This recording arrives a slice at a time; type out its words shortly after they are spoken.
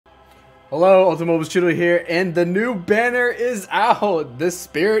Hello, Ultimobushido here, and the new banner is out, the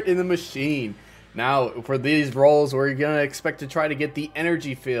Spirit in the Machine. Now, for these roles, we're going to expect to try to get the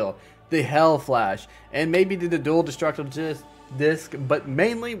Energy Field, the Hell Flash, and maybe the Dual Destructive Disc, but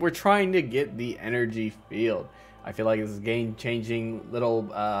mainly we're trying to get the Energy Field. I feel like this is a game-changing little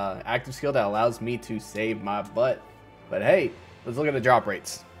active skill that allows me to save my butt. But hey, let's look at the drop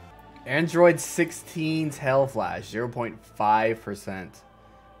rates. Android 16's Hell Flash, 0.5%.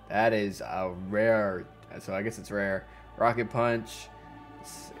 That is a rare, so I guess it's rare. Rocket Punch,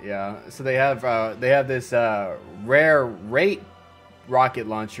 yeah. So they have this rare rate rocket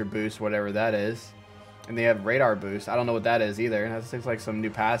launcher boost, whatever that is, and they have radar boost. I don't know what that is either. That looks like some new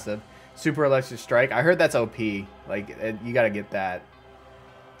passive. Super Electric Strike. I heard that's OP. Like you gotta get that.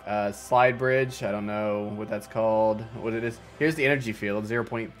 Slide Bridge. I don't know what that's called. What it is. Here's the Energy Field.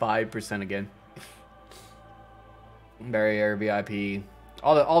 0.5% again. Barrier VIP.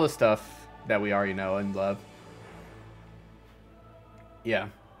 All the stuff that we already know and love. Yeah,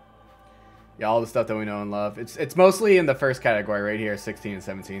 all the stuff that we know and love. It's mostly in the first category right here, 16 and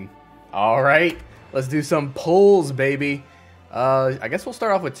 17. All right, let's do some pulls, baby. I guess we'll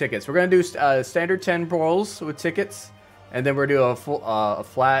start off with tickets. We're gonna do standard 10 rolls with tickets, and then we're gonna do a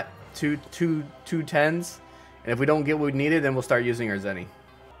flat two tens. And if we don't get what we needed, then we'll start using our Zenny.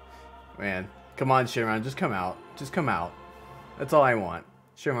 Man, come on, Shinron, just come out. Just come out. That's all I want.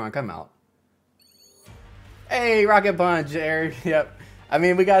 Shinron, come out. Hey, Rocket Punch, Eric. Yep. I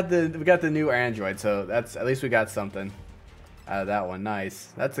mean, we got the new Android, so that's at least we got something out of that one.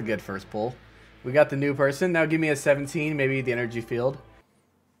 Nice. That's a good first pull. We got the new person. Now give me a 17, maybe the Energy Field.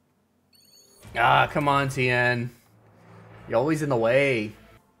 Ah, come on, TN. You're always in the way.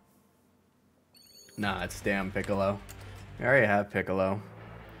 Nah, it's damn Piccolo. I already have Piccolo.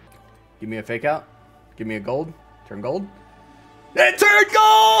 Give me a fake out. Give me a gold. Turn gold. It turned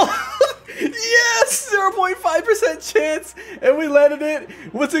gold! Yes! 0.5% chance, and we landed it.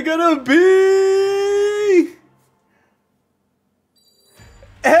 What's it gonna be?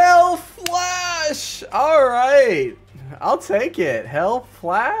 Hell Flash! Alright. I'll take it. Hell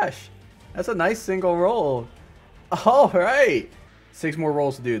Flash. That's a nice single roll. Alright. 6 more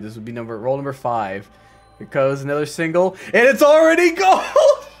rolls to do. This would be roll number 5. Here goes another single, and it's already gold!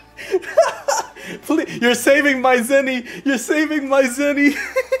 Please, you're saving my Zenny. You're saving my Zenny.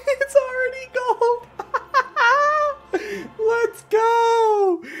 It's already gold. Let's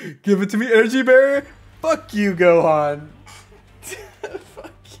go. Give it to me, Energy Barrier. Fuck you, Gohan.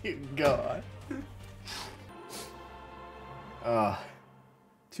 Fuck you, Gohan.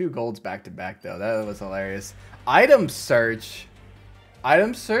 2 golds back to back, though. That was hilarious. Item search.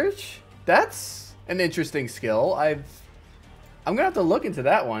 Item search? That's an interesting skill. I'm gonna have to look into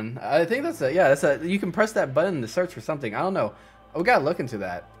that one. I think that's you can press that button to search for something. I don't know. We gotta look into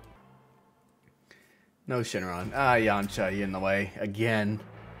that. No Shinron. Ah, Yamcha, you in the way again.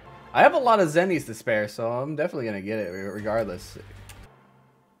 I have a lot of Zennies to spare, so I'm definitely gonna get it regardless.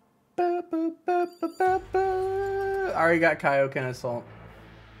 I already got Kaioken Assault.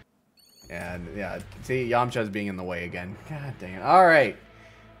 Yeah. See, Yamcha's being in the way again. God dang it. All right,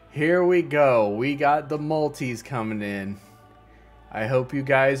 here we go. We got the multis coming in. I hope you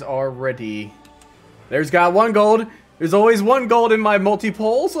guys are ready. There's got 1 gold. There's always 1 gold in my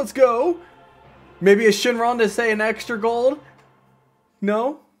multi-polls. Let's go. Maybe a Shinron to say an extra gold.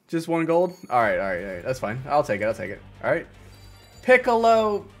 No? Just 1 gold? Alright. That's fine. I'll take it. Alright.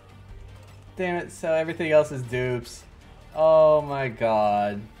 Piccolo. Damn it. So everything else is dupes. Oh my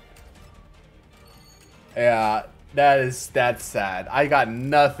god. Yeah. That's sad. I got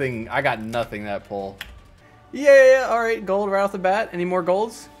nothing that pull. Yeah, alright, gold right off the bat. Any more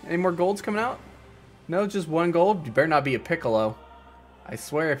golds? Any more golds coming out? No, just 1 gold? You better not be a Piccolo. I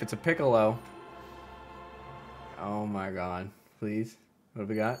swear, if it's a Piccolo. Oh my god. Please. What have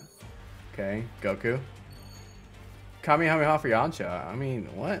we got? Okay, Goku. Kamehameha for Yamcha. I mean,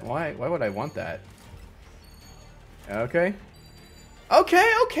 what? Why would I want that? Okay.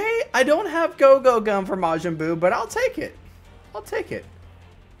 Okay. I don't have Go-Go Gum for Majin Buu, but I'll take it. I'll take it.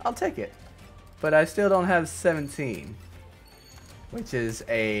 But I still don't have 17, which is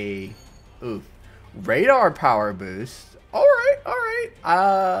a radar power boost. All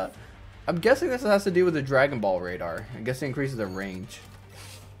right. I'm guessing this has to do with the Dragon Ball radar. I guess it increases the range.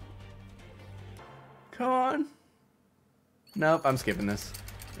 Come on. Nope, I'm skipping this.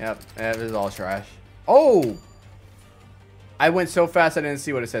 Yep, this is all trash. Oh, I went so fast I didn't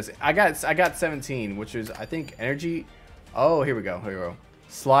see what it says. I got 17, which is I think energy. Oh, here we go.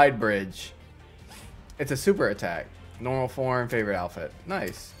 Slide Bridge. It's a super attack. Normal form, favorite outfit.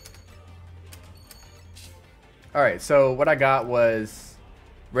 Nice. Alright, so what I got was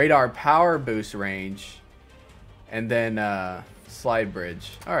radar power boost range, and then slide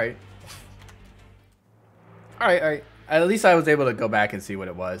bridge. All right. All right. At least I was able to go back and see what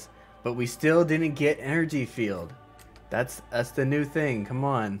it was, but we still didn't get energy field. That's the new thing. Come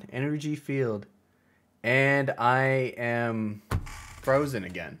on, energy field. And I am frozen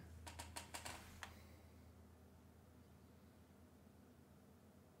again.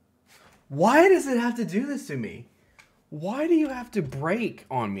 Why does it have to do this to me? Why do you have to break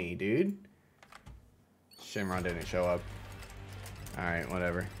on me, dude? Shenron didn't show up. Alright,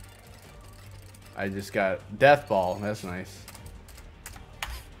 whatever. I just got Death Ball. That's nice.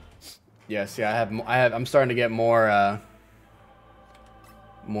 Yes, yeah, I'm starting to get more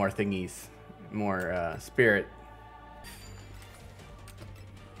thingies. More spirit.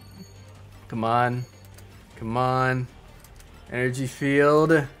 Come on. Come on. Energy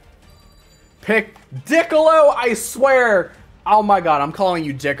field. Pick Diccolo, I swear. Oh my god, I'm calling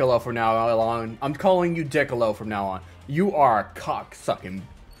you Diccolo from now on. I'm calling you Diccolo from now on. You are cock sucking.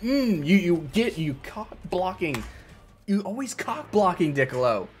 You cock blocking. You always cock blocking,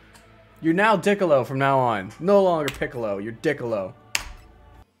 Diccolo. You're now Diccolo from now on. No longer Piccolo, you're Diccolo.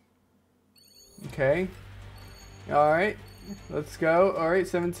 Okay. Alright. Let's go. Alright,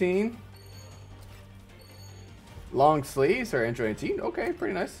 17. Long sleeves or intro 18. Okay,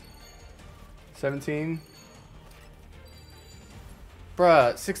 pretty nice. 17.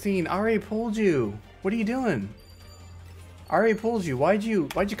 Bruh, 16. I already pulled you. What are you doing? I already pulled you. Why'd you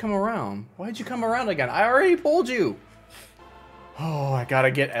come around? Why'd you come around again? I already pulled you. Oh, I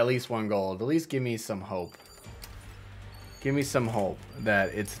gotta get at least 1 gold. At least give me some hope. Give me some hope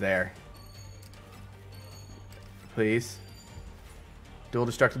that it's there. Please. Dual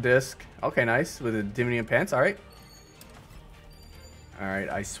destructive disc. Okay, nice. With a Diminium Pants. Alright. Alright,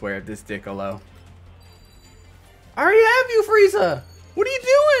 I swear this Diccolo. I already have you, Frieza! What are you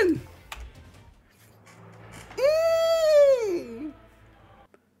doing?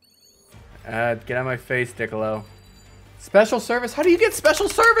 Get out of my face, Diccolo. Special service? How do you get special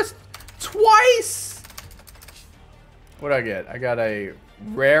service twice? What do I get? I got a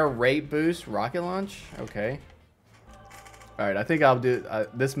rare rate boost rocket launch. Okay. Alright, I think I'll do...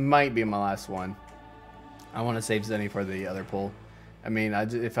 this might be my last one. I want to save Zenny for the other pull. I mean,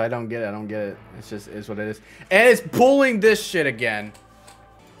 if I don't get it, I don't get it. It's just is what it is. And it's pulling this shit again.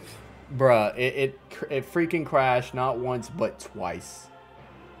 Bruh, it freaking crashed not once but twice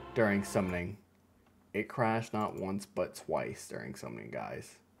during summoning. It crashed not once but twice during summoning,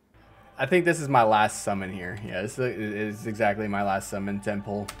 guys. I think this is my last summon here. Yeah, this is exactly my last summon. 10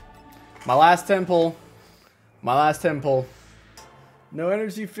 pull. My last 10 pull. My last 10 pull. No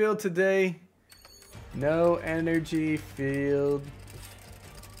energy field today. No energy field.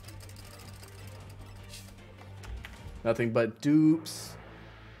 Nothing but dupes.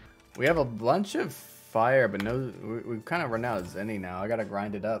 We have a bunch of fire, but no, we've kind of run out of Zenny now. I gotta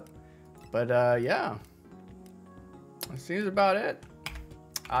grind it up. But yeah, that seems about it.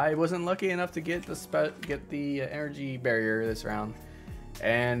 I wasn't lucky enough to get the energy barrier this round,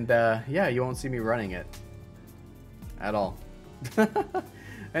 and yeah, you won't see me running it at all.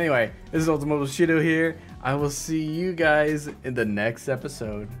 Anyway, this is Ultimobushido here. I will see you guys in the next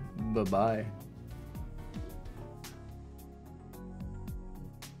episode. Bye-bye.